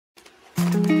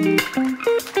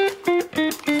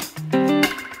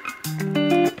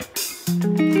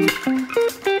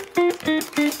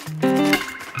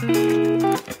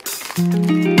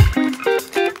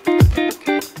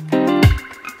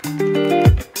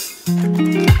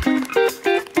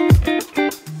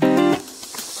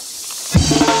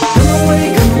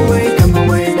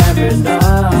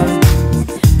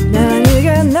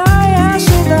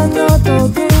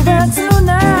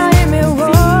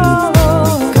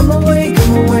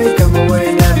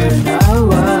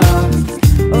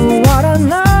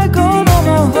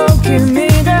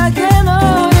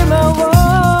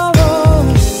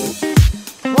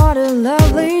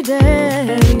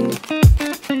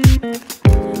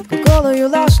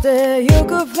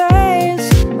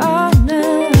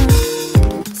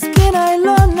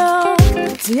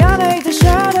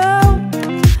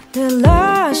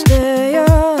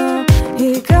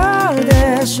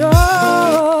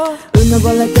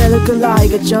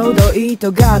ちょうどいい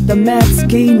尖った目つ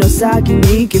きの先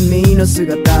に君の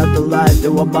姿とライ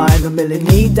トは前のめり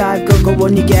にたいここを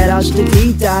逃げ出してテ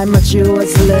ィータイム街を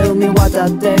忘れ海渡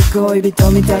って恋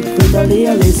人みたく二人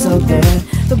寄り添って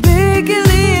とびき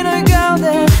りの笑顔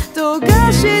で溶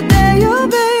かしてよ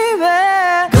baby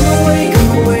Come away,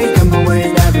 come away, come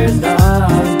away, never know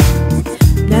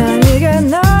何気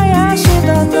ない明日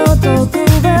の特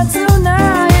別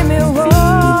な意味を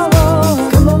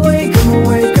Come away, come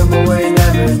away, come away,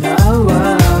 never know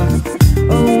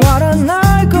終わら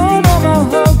ないこの魔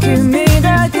法君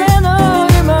だけの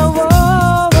今を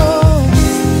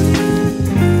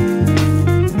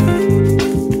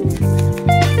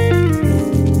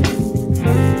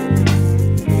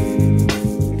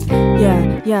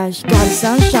Yeah, 光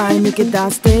サンシャイン抜け出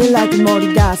す Daylight 盛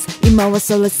り出す今は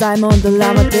それさえもド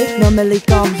ラマティックのめり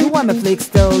込む You are my flick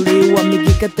story は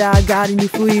右肩上がりに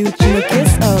不意打ちのキ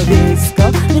ス Oh ディス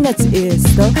コに熱イ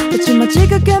ストたちまち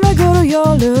駆け巡る夜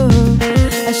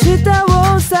明日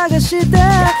を探して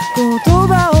言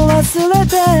葉を忘れ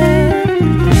て